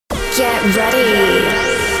Get ready.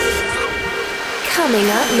 Coming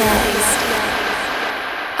up next.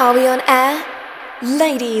 Are we on air?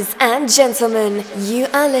 Ladies and gentlemen, you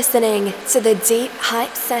are listening to the Deep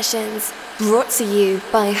Hype Sessions, brought to you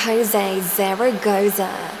by Jose Zaragoza.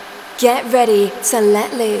 Get ready to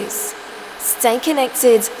let loose. Stay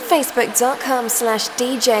connected,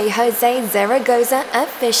 facebook.com/DJ Jose Zaragoza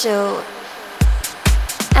official.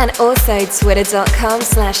 And also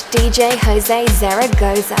twitter.com/DJ Jose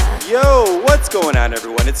Zaragoza. Yo, what's going on,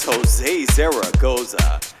 everyone? It's Jose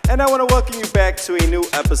Zaragoza. And I want to welcome you back to a new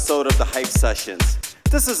episode of the Hype Sessions.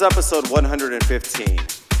 This is episode 115.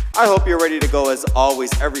 I hope you're ready to go. As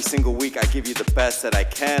always, every single week I give you the best that I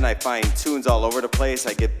can. I find tunes all over the place.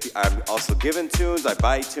 I'm also given tunes. I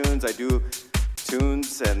buy tunes. I do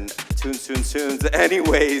tunes and tunes.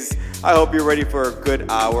 Anyways, I hope you're ready for a good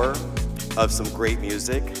hour of some great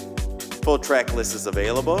music. Full track list is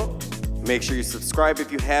available. Make sure you subscribe if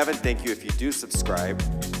you haven't. Thank you if you do subscribe.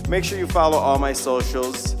 Make sure you follow all my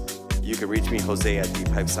socials. You can reach me, Jose, at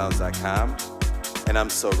deephypesounds.com. And I'm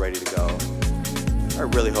so ready to go. I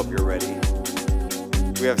really hope you're ready.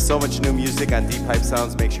 We have so much new music on Deep Hype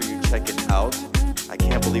Sounds. Make sure you check it out. I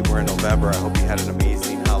can't believe we're in November. I hope you had an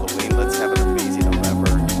amazing Halloween. Let's have an amazing November.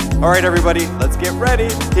 All right, everybody, let's get ready.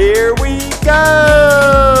 Here we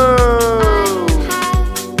go.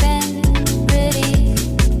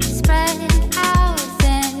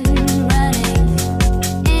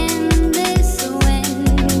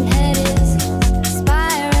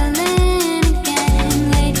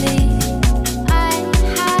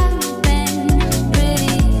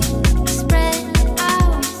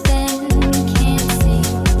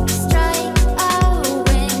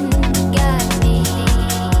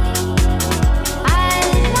 I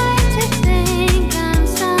like to think I'm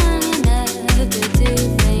strong enough.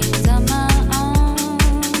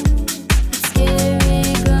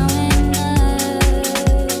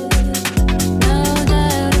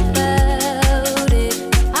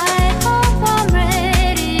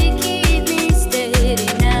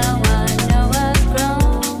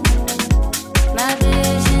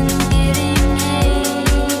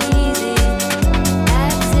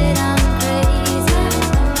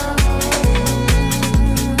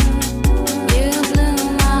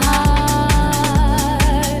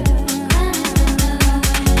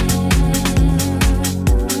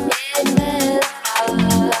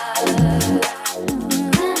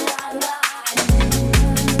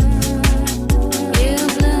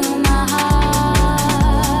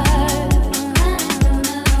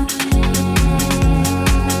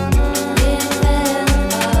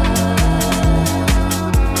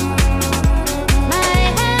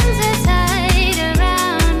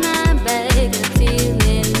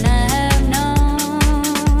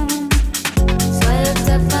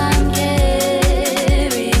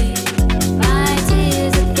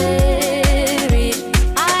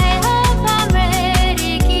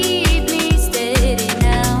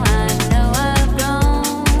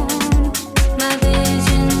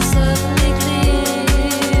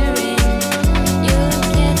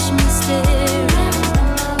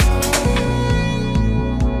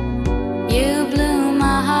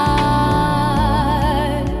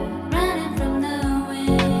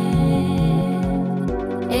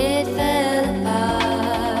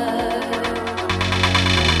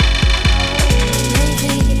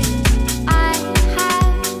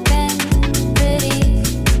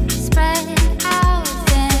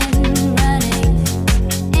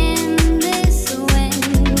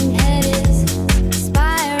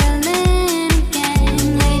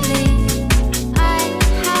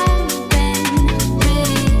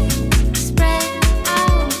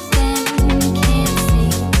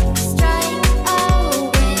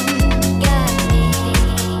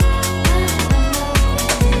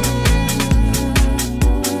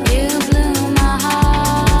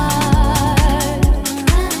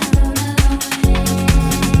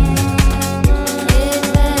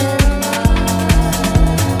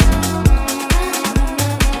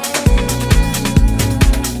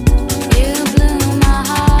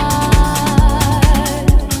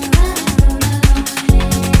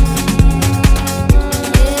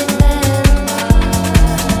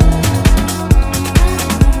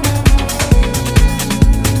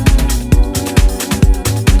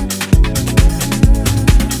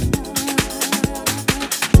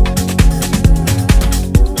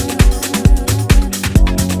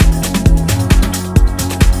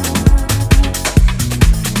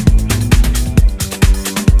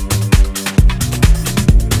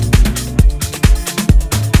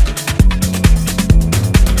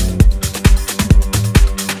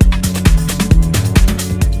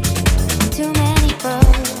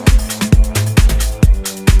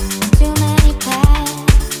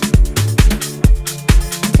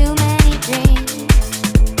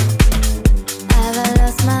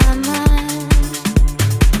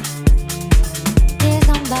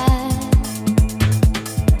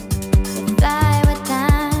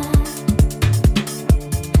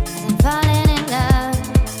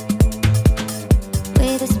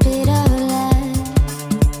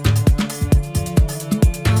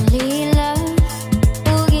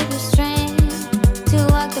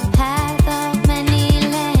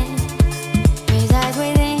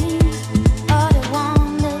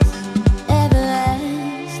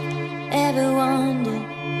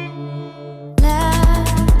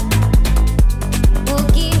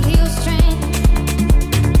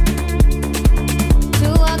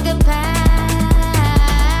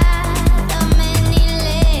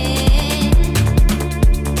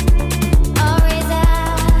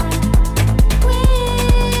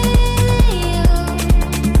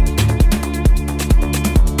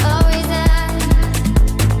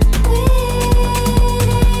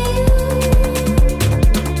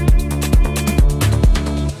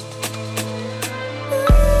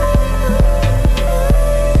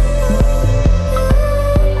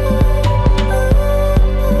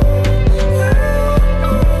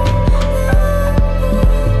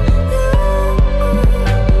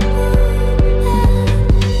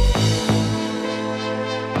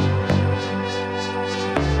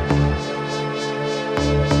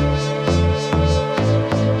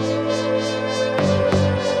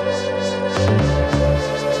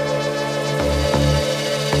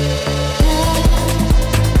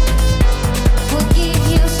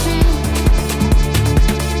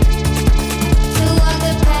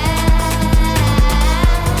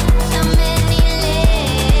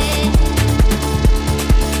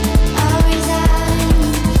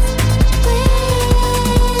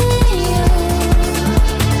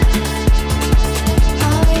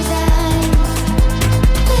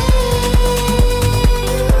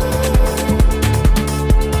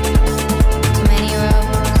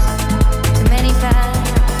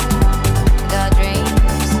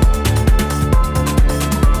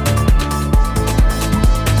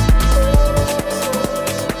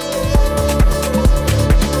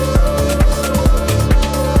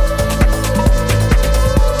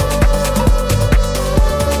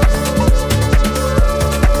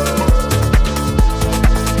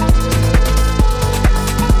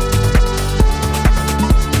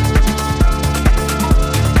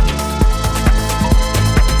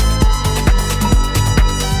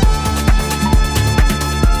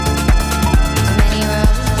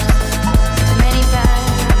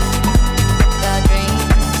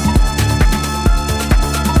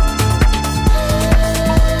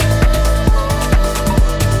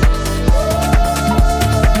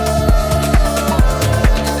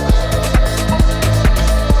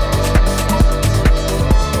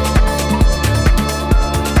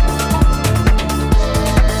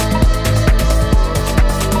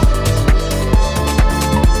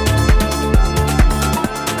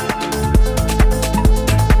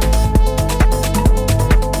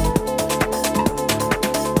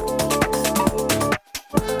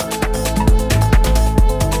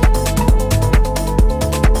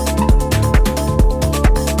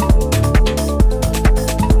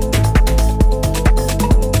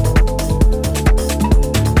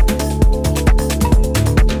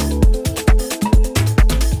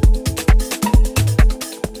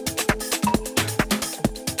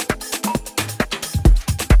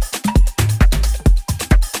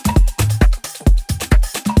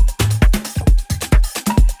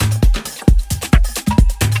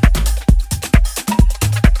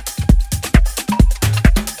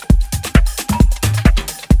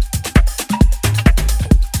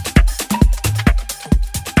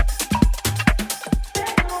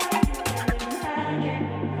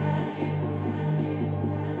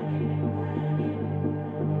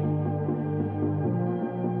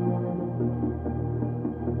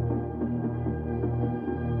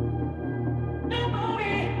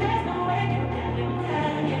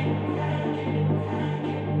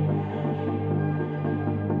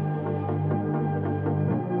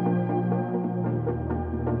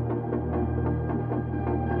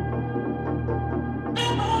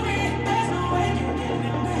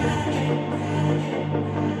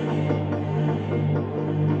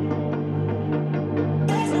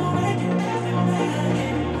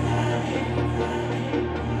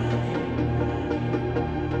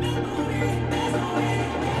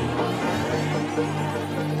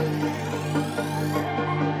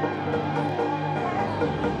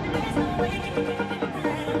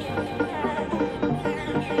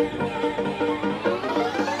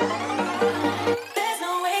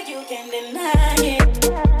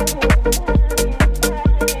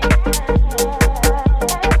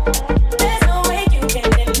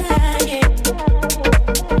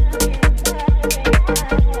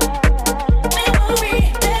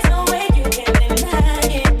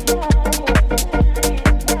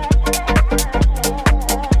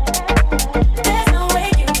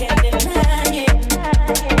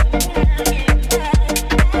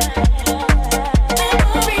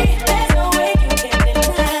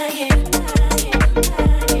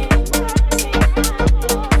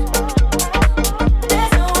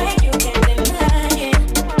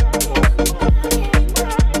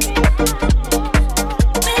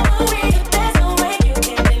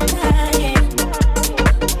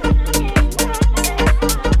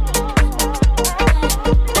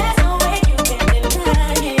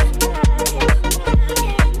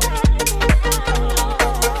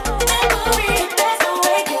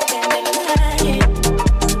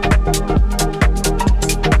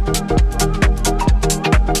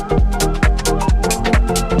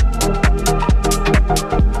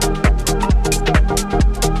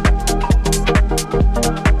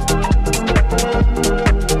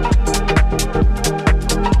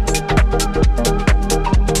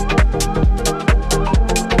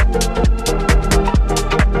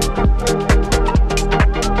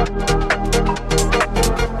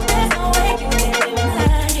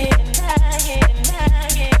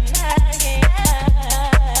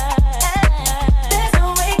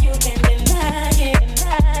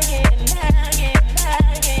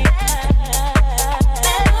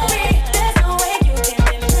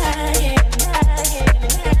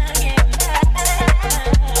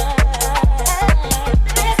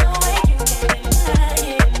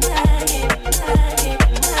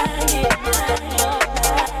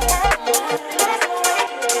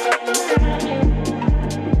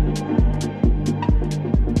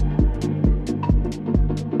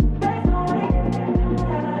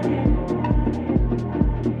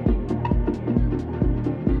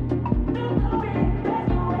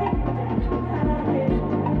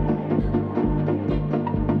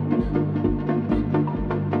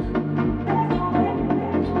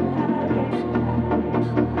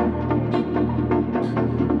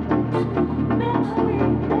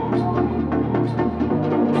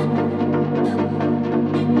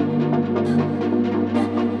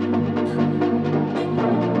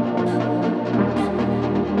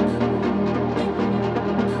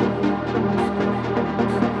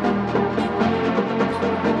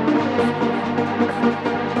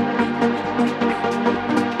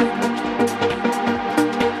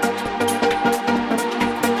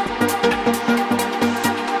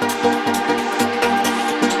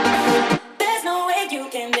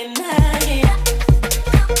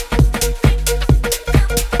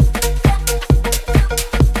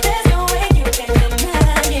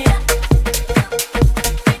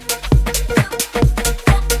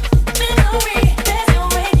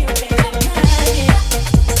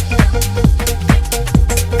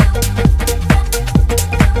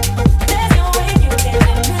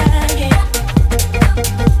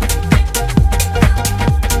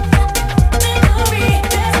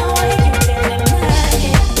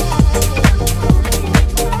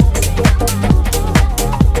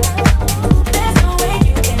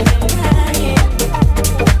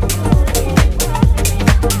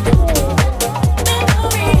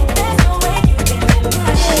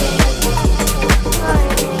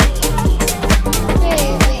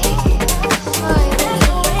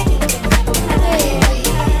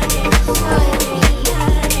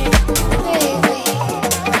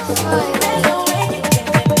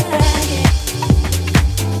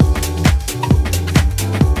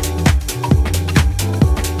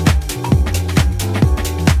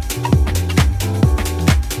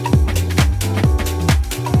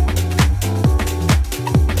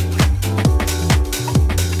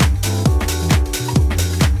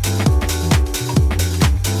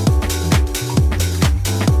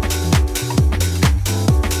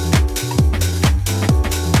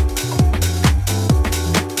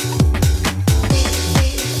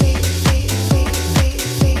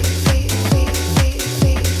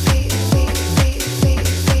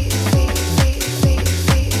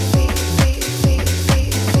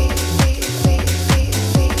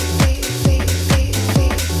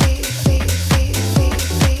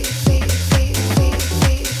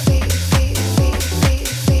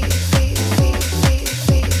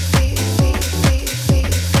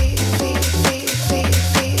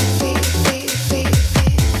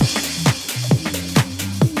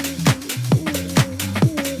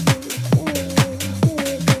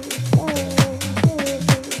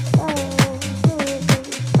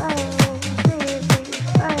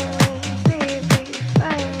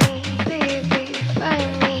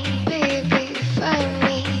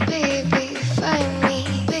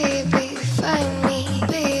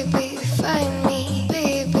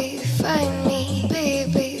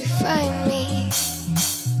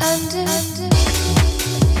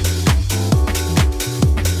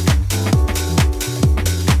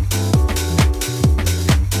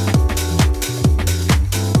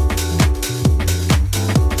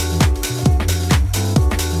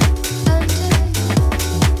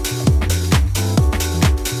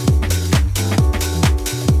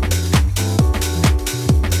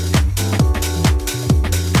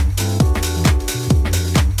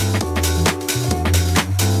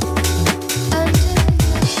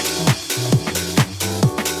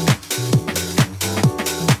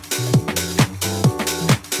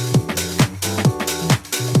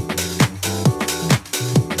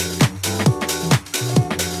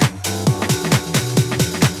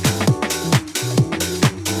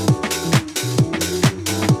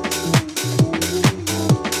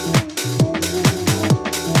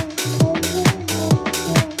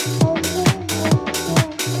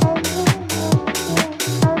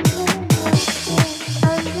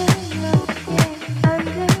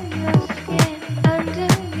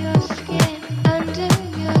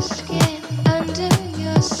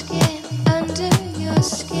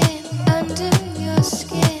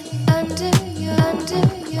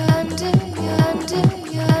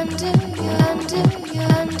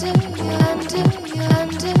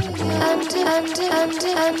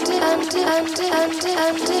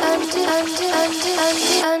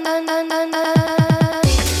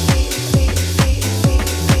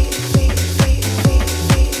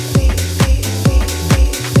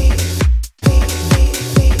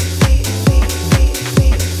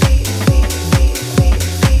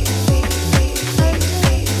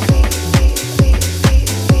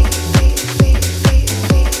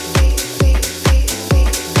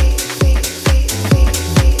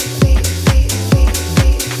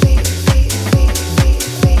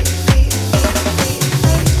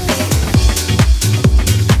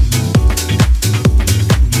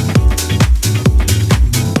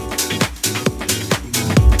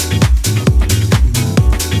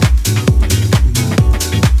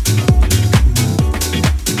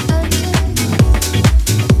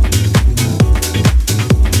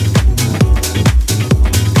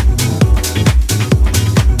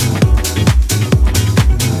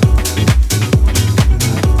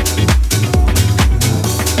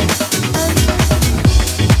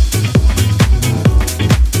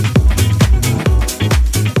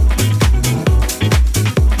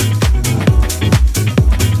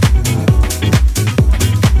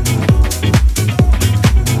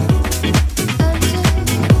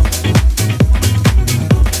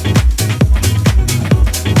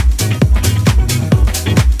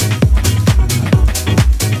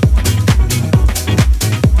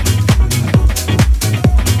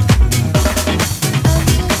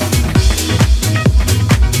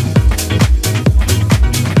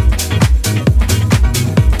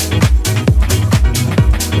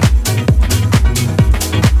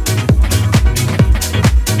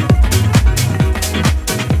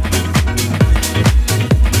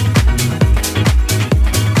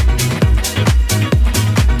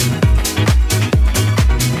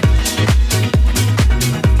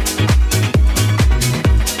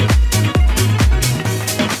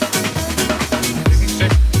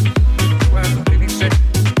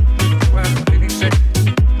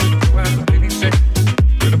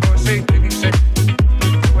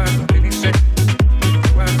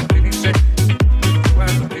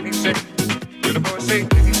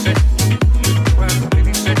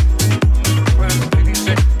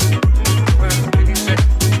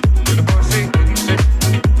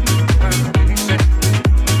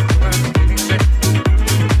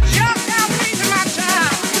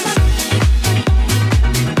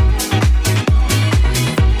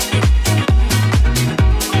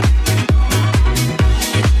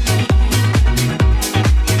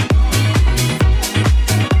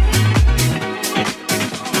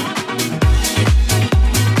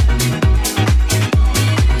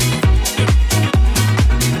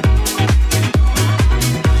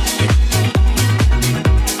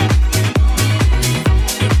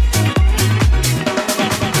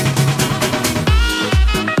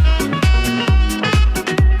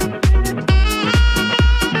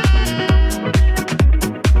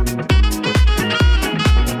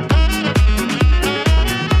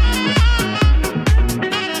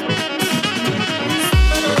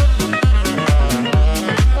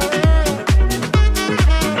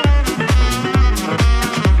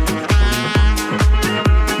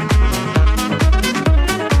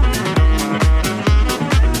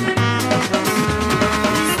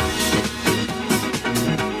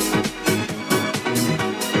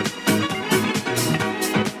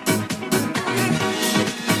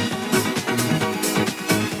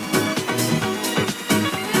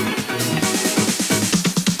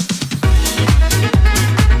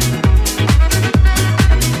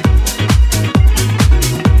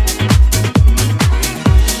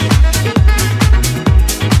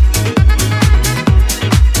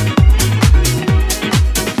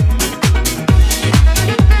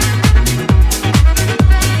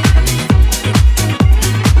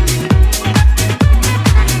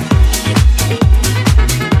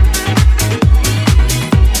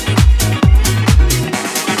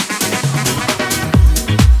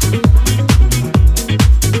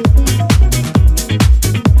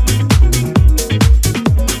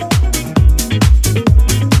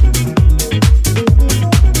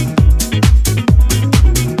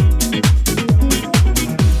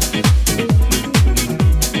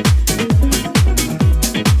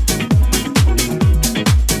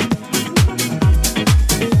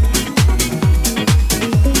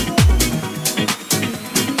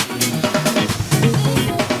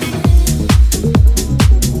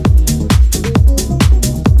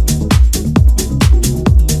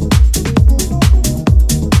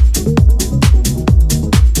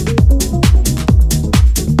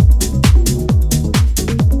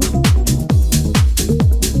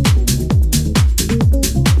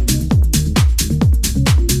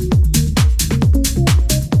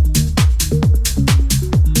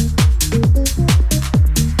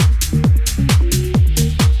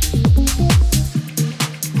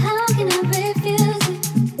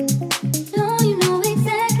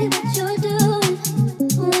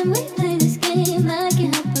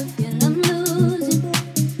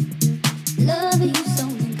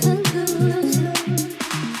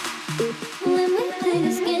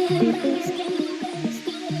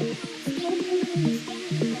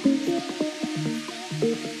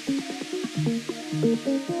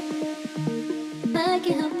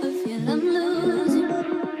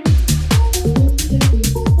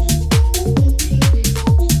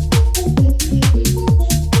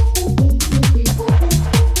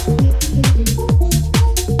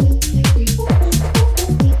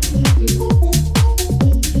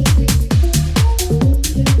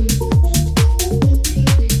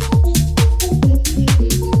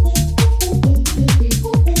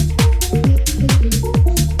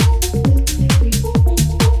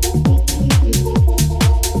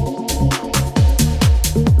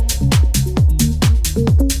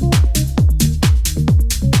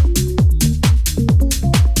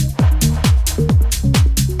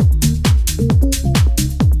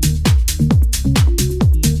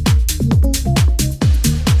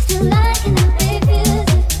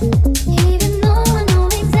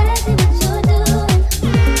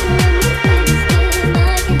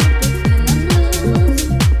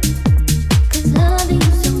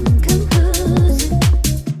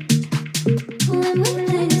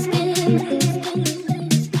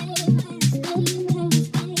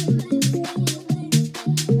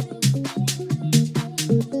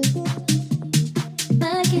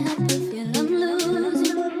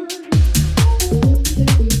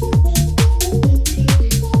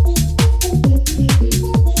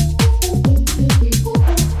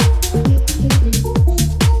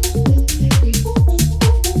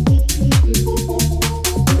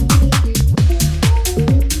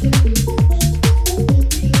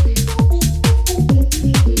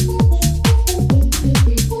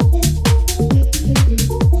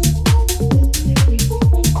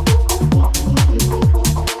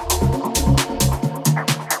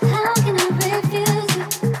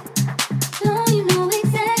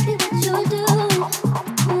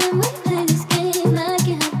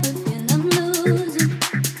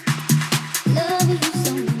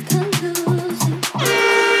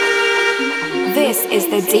 is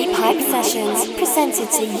the Deep Hype Sessions, presented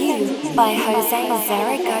to you by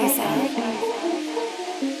Zaragoza.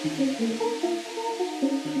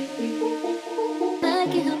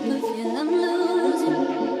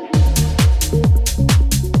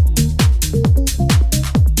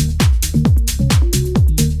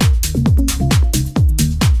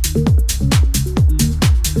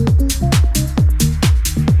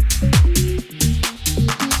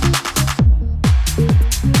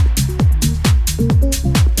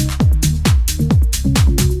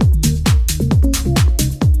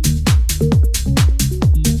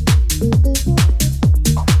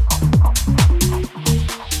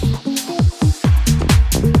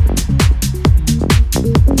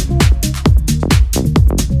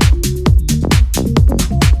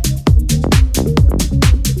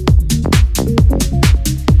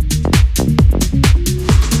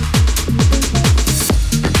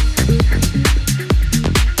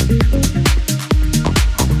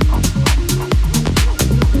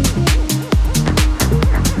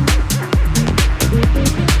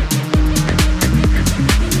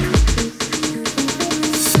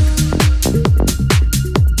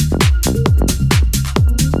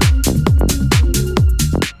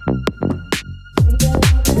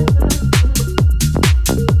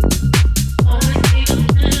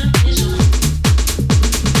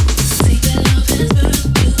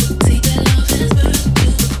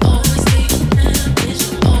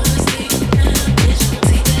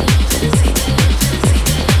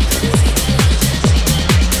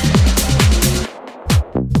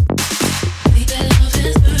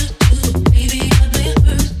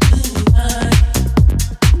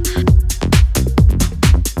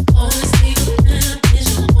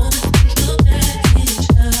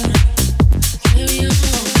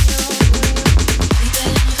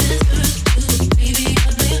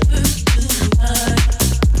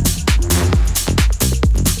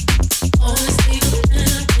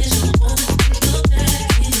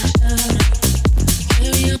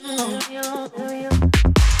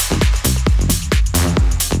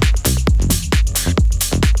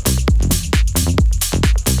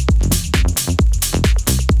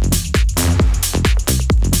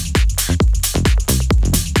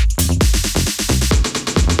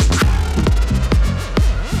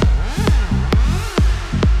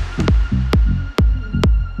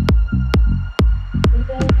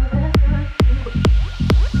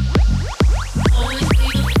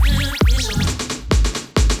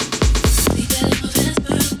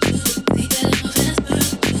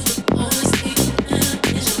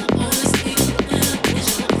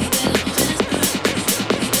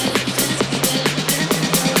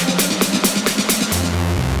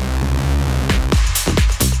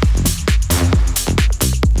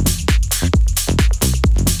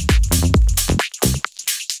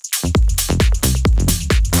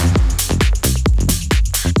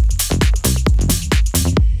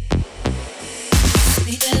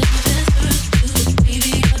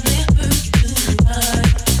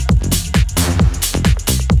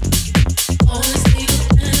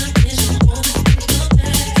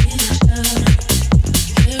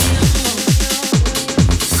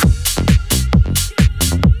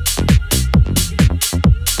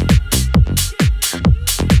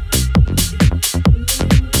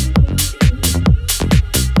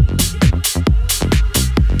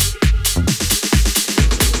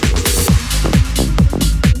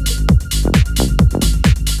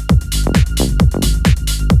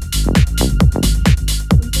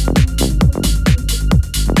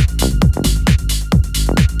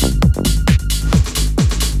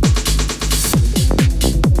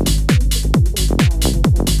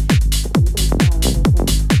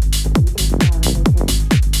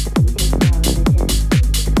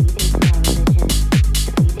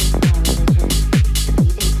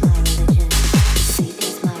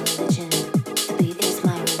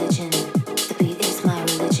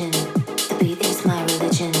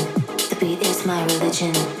 is my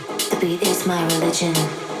religion. The beat is my religion.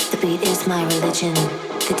 The beat is my religion.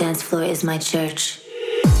 The dance floor is my church.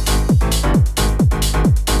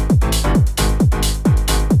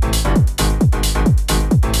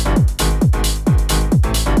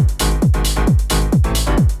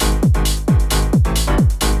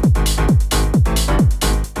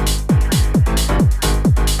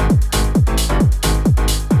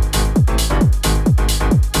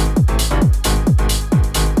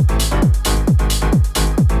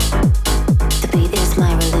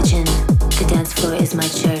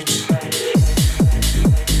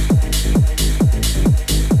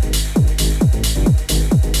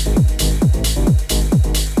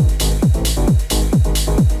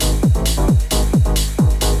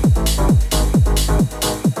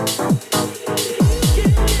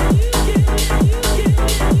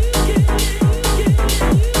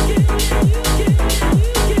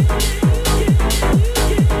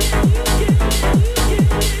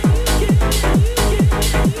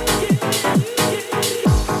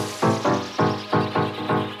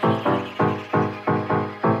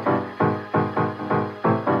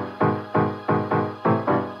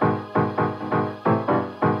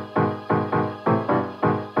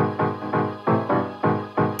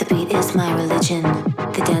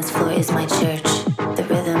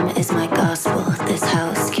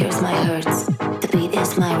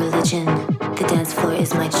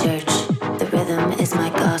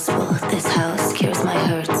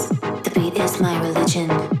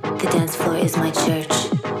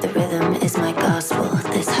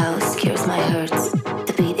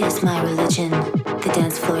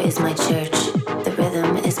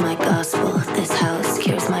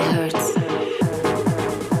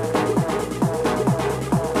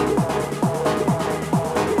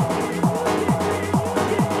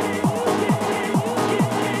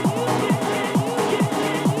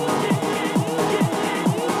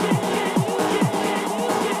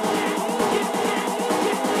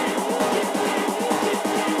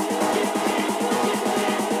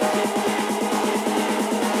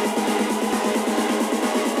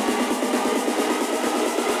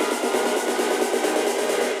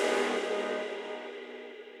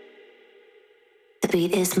 The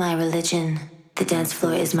beat is my religion. The dance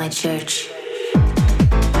floor is my church.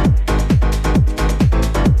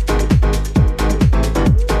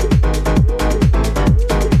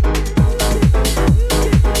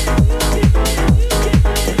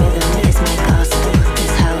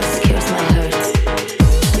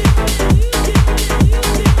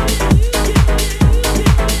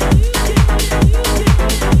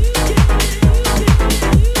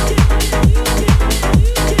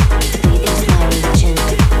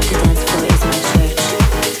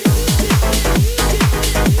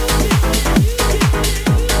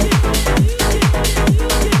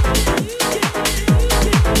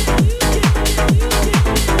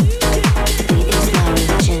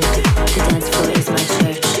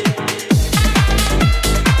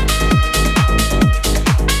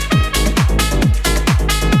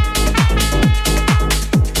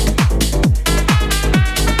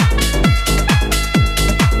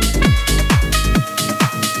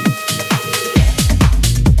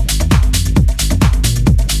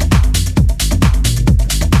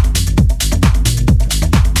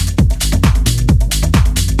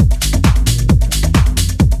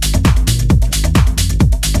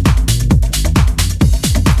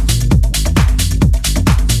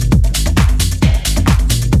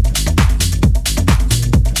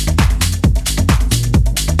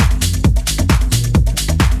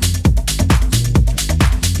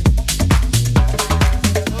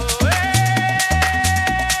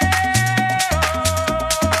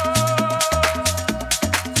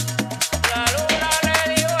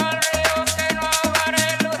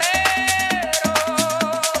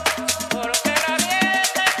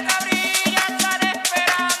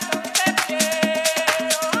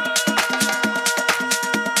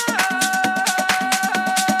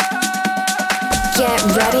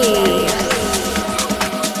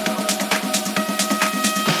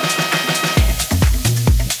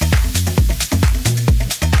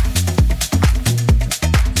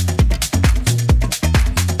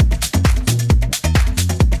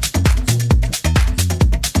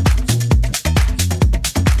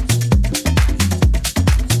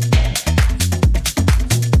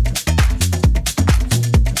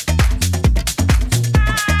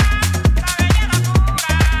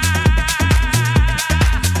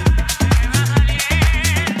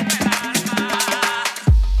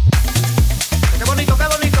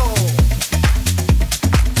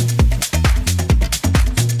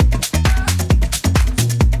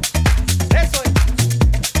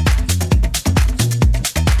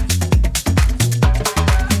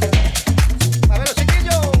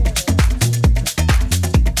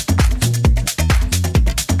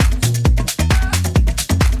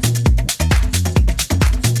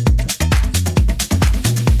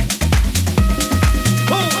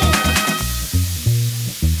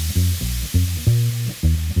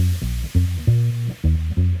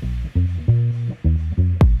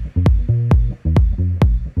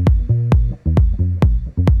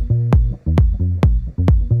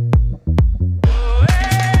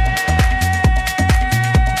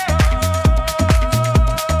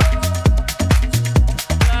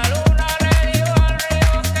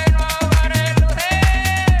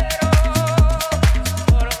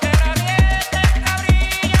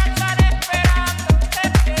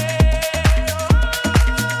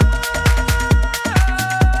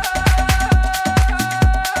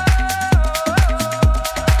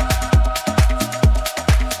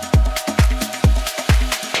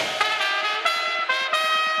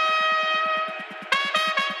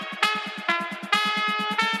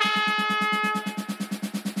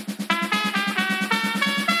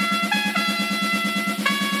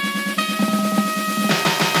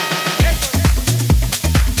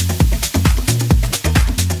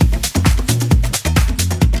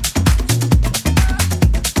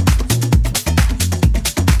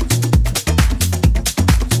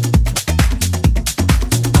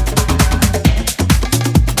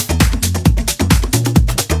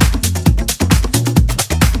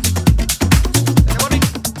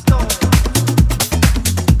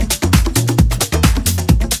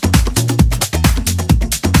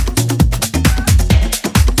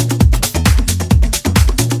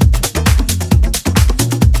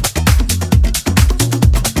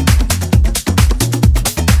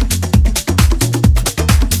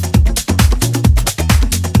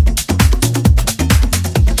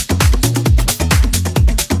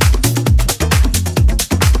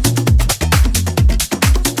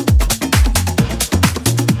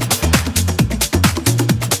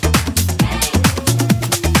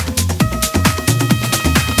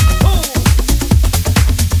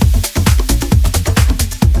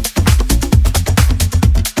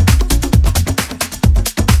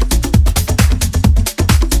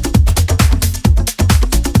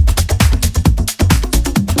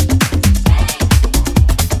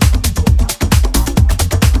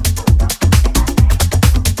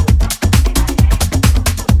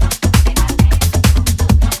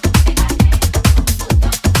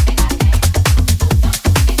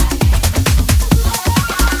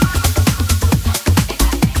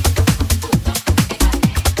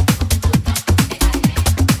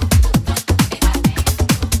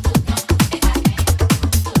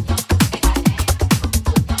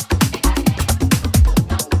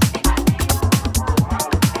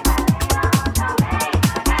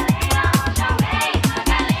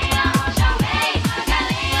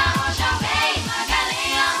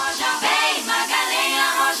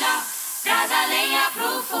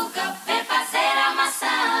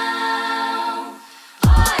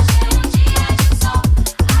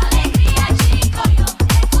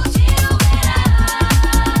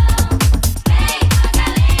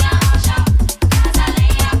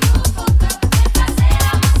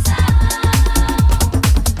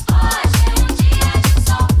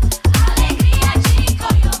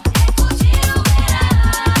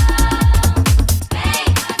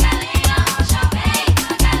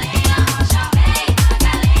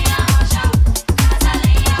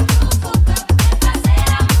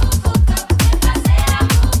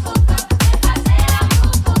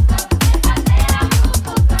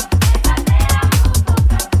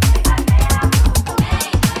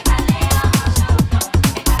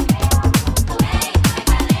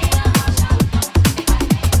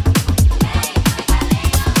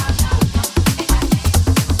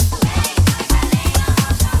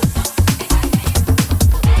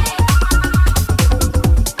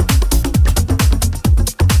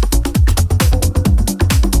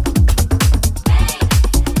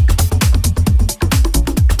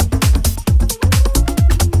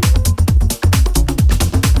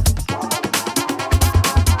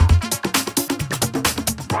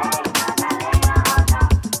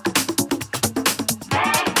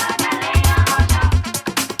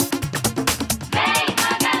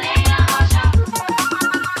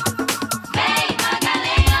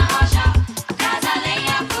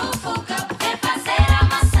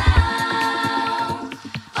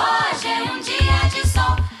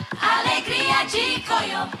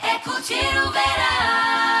 curtir o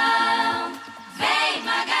verão. Vem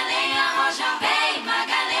Magalenha, rojão, vem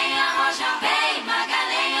Magalenha, rojão, vem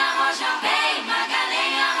Magalenha, rojão, vem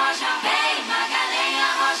Magalenha, rojão, vem Magalenha,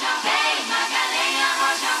 rojão, vem Magalenha,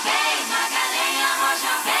 rojão, vem Magalenha,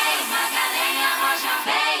 rojão, vem Magalenha, rojão,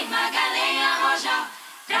 vem Magalenha, rojão.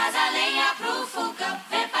 Traz a lenha pro fogão,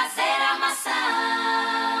 vem fazer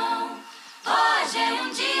armação. Hoje é um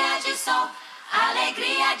dia de sol,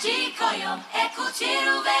 alegria de coió, é curtir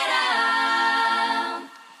o verão.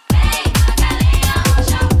 Vem Magalenha,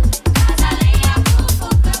 rojão, traz a lenha pro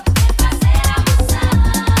fogão, vem fazer armação.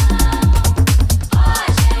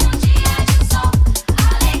 Hoje é um dia de sol,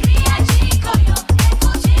 alegria de coió, é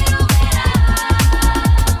curtir o verão.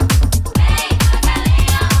 Vem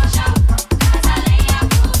Magalenha, rojão, traz a lenha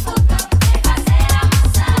pro fogão, vem fazer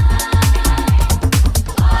armação.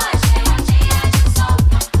 Hoje é um dia de sol,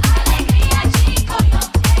 alegria de coió,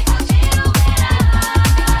 é curtir o verão.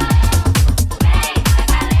 Vem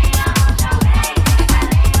Magalenha, rojão,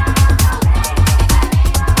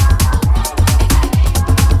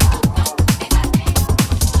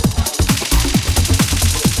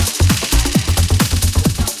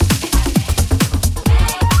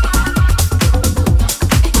 vem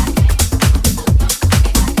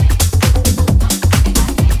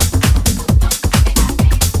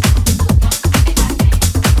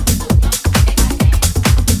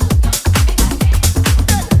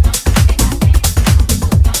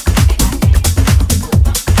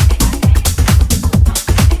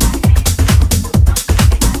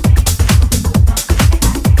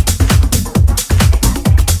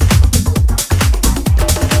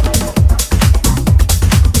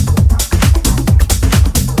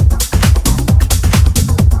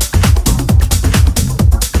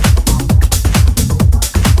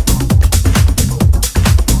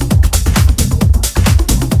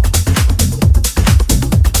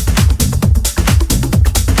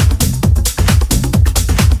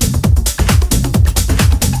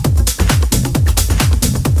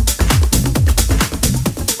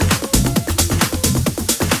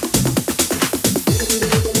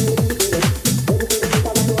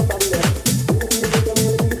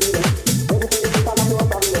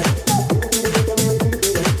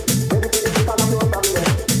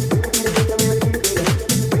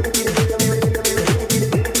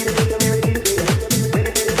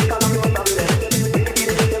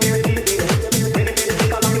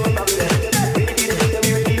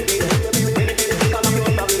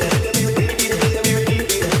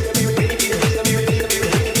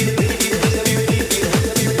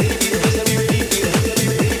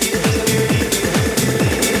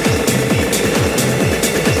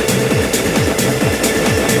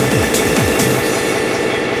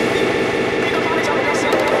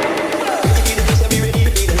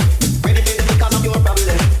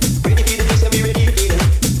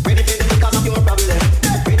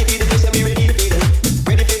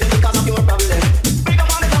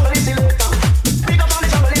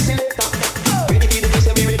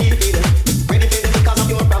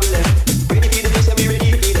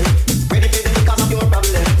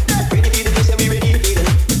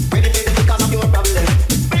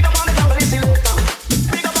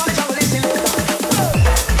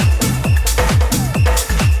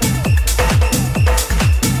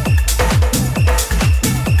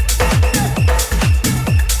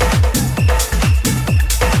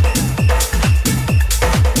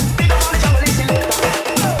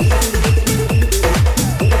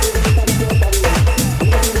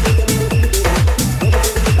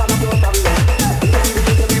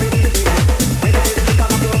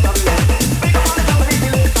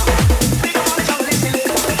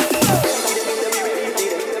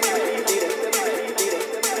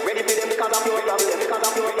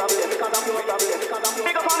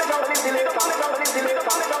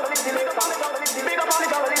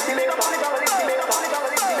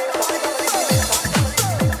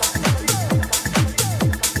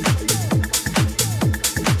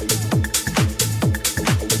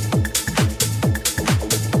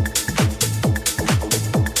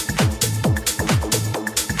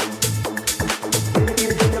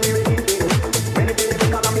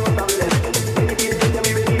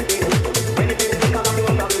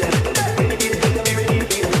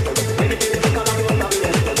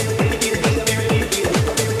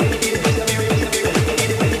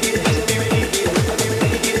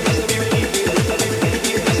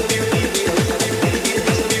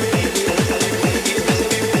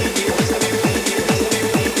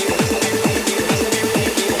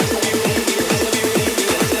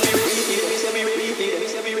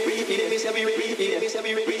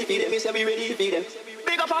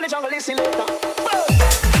Big up on the jungle, listen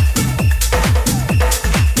later.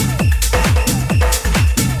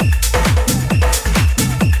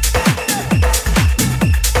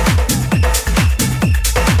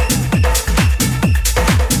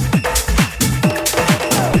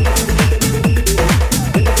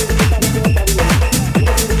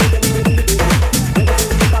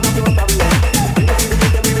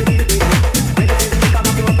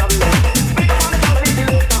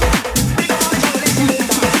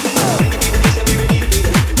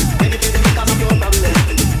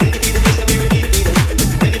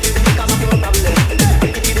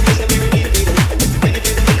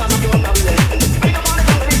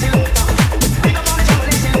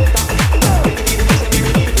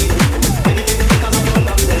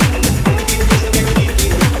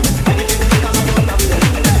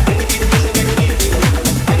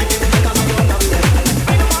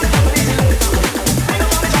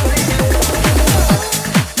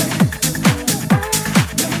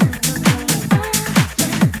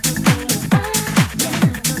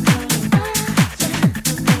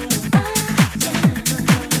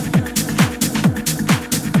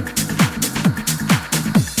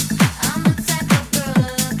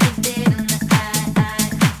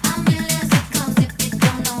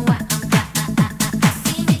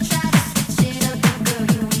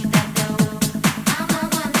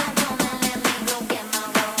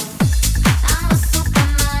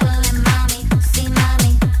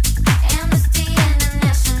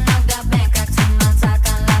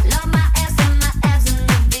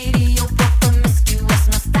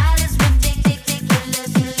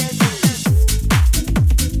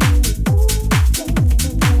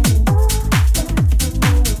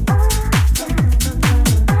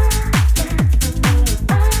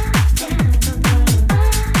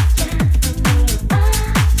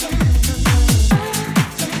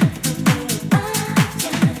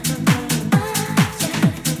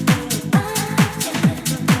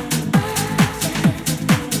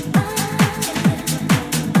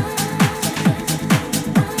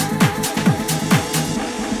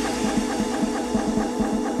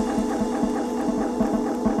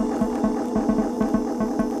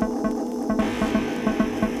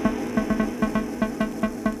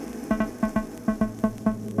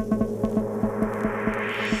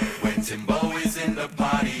 always in the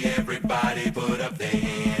party, everybody put up their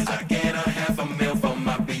hands. I get a half a mil for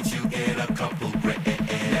my beat, you get a couple grand.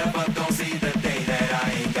 Never gon' see the day that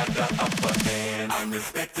I ain't got the upper hand. I'm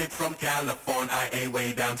respected from California,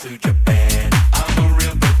 way down to Japan. I'm a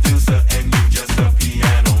real producer and you just a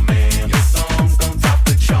piano man. Your songs don't top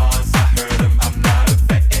the charts, I heard them, I'm not a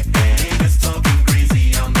fan. Niggas talking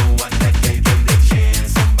greasy, I'm the one that gave them the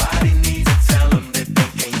chance. Somebody needs to tell them that they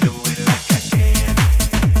can't do it like I can.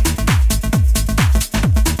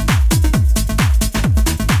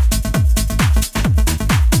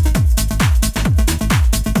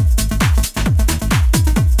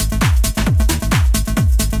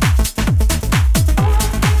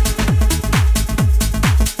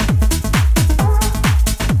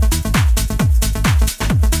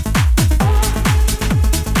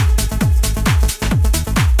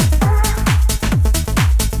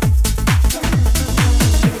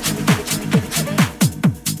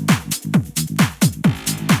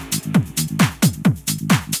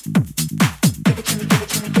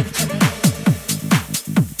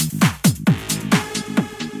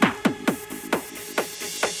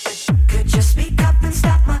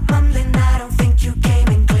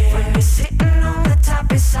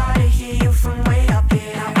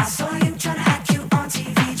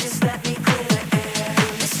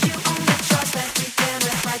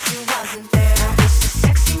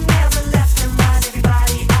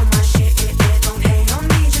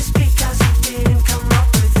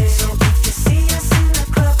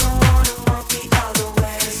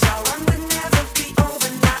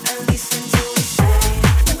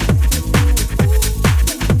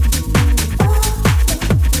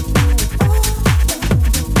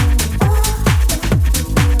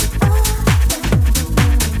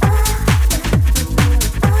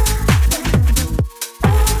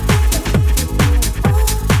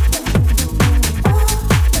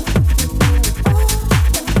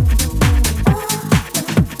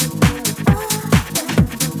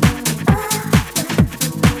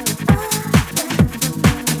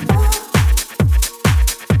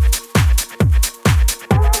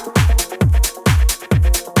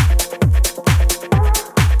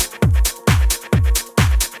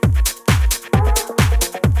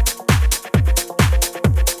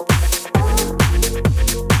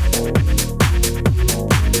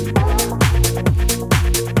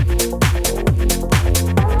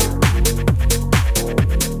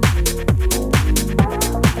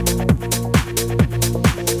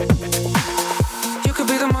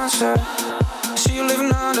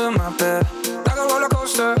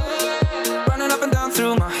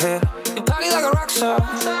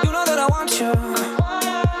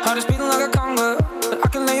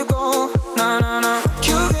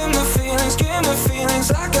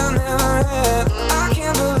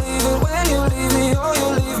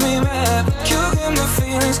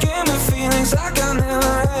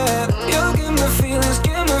 You give me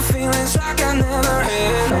feels I never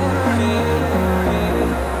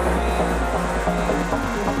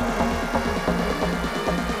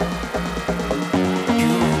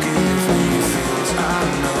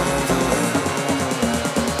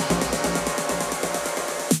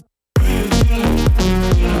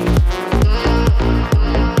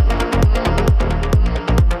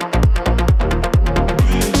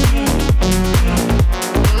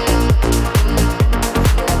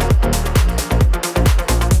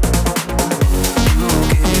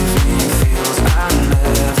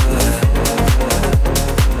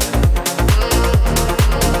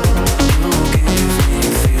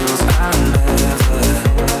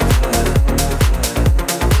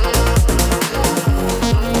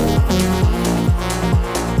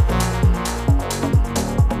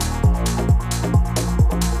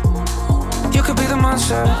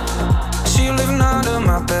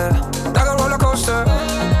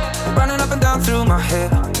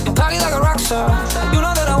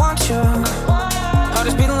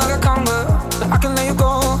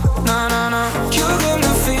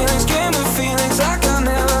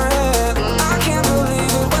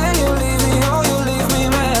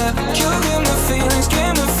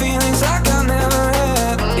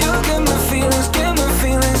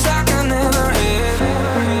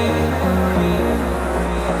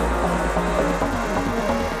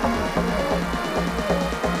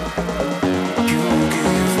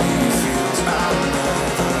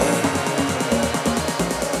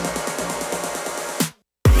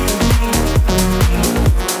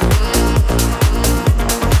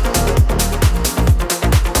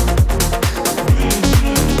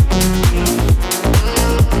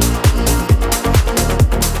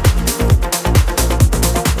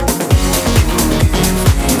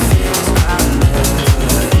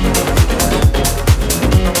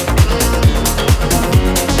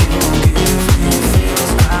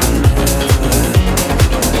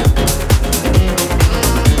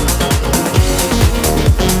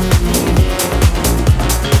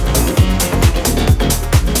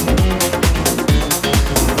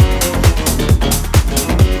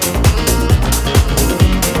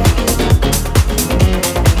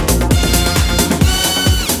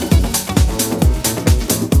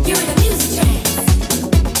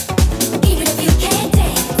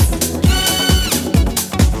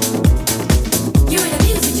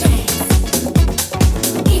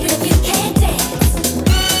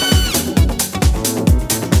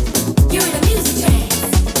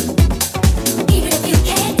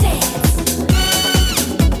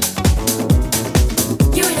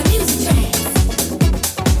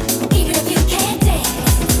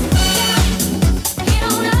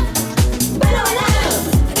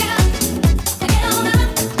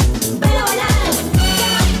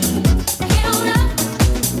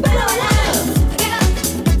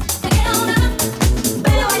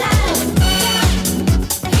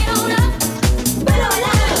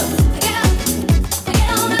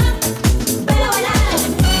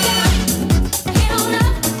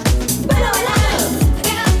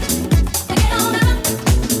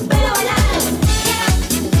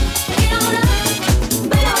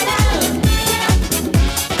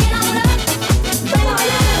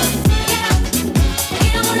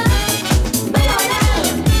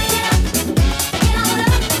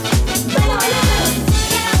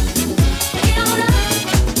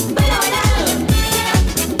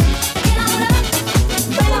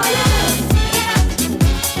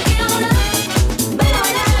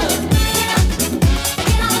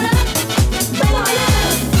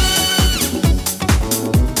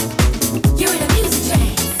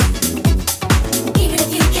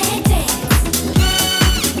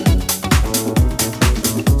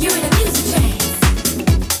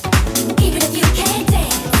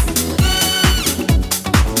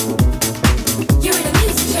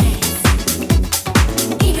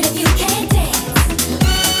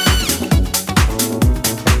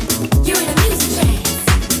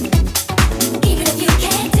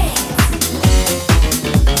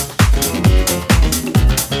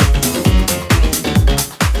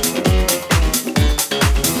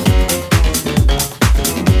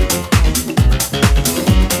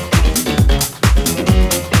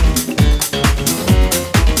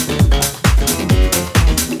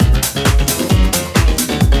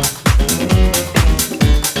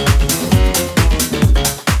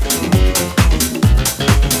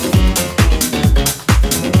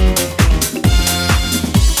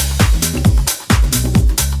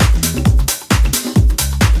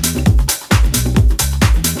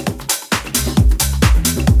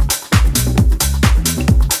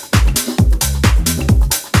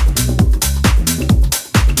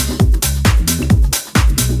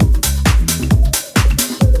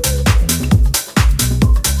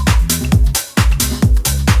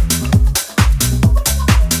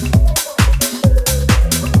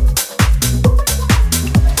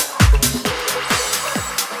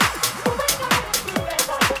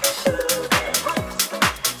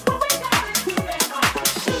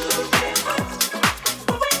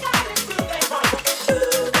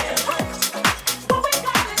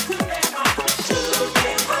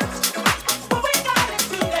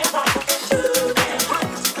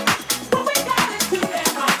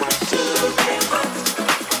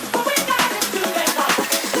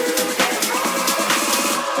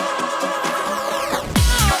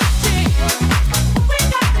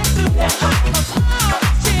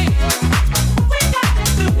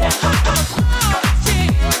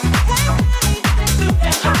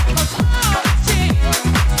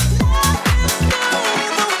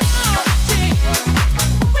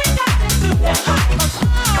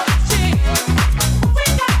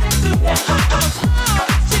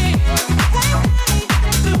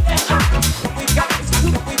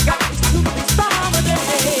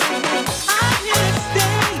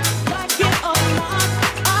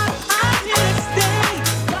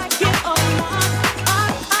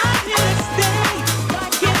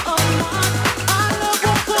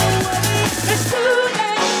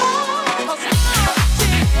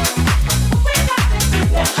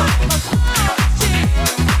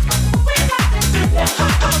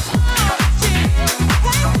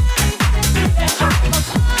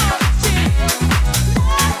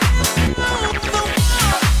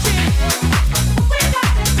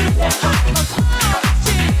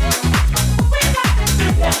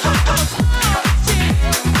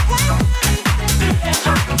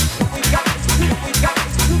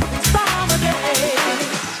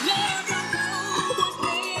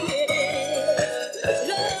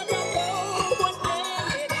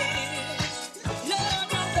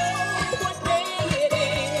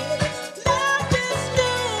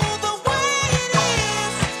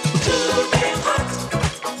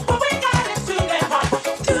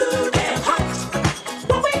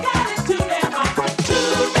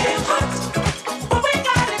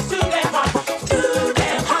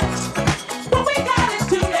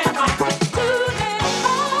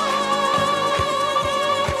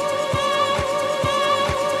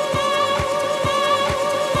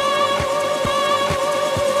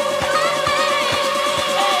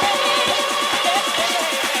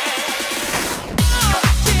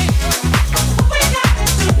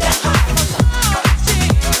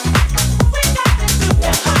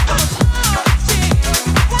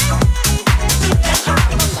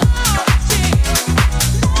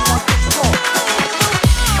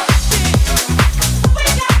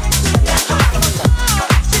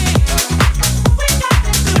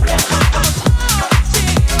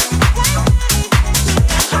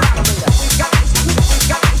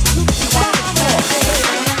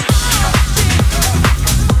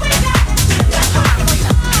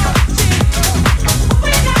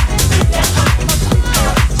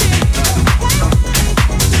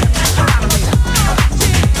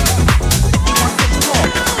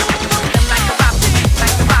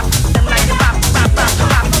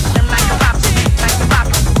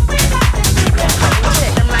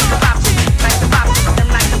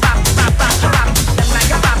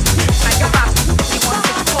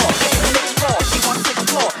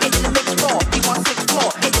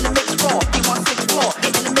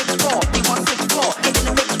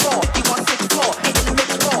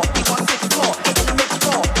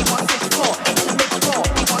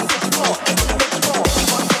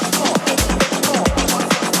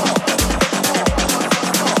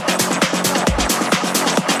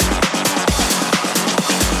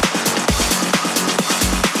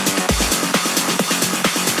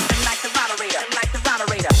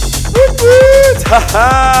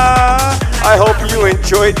I hope you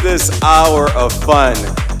enjoyed this hour of fun.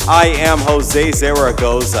 I am Jose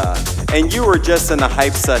Zaragoza, and you were just in the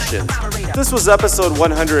hype sessions. This was episode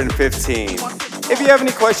 115. If you have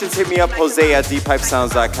any questions, hit me up, Jose at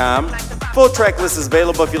deephypesounds.com. Full track list is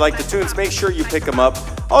available. If you like the tunes, make sure you pick them up.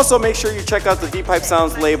 Also, make sure you check out the Deep Hype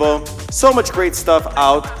Sounds label. So much great stuff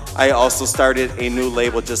out. I also started a new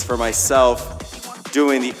label just for myself,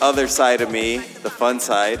 doing the other side of me, the fun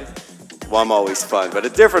side. Well, I'm always fun, but a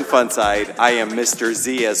different fun side. I am Mr.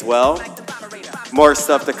 Z as well. More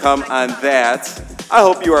stuff to come on that. I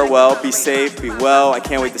hope you are well. Be safe, be well. I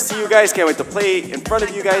can't wait to see you guys. Can't wait to play in front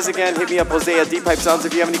of you guys again. Hit me up, Jose at Deep Hype Sounds,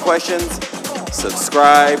 if you have any questions.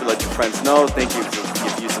 Subscribe. Let your friends know. Thank you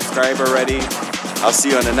if you subscribe already. I'll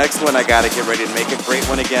see you on the next one. I got to get ready to make a great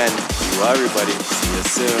one again. Be well, everybody. See you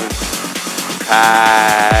soon.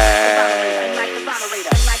 Bye.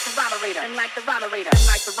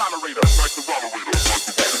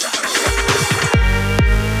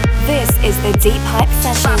 This is the Deep Hype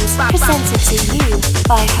Sessions, presented to you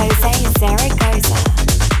by Jose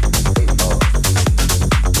Zaragoza.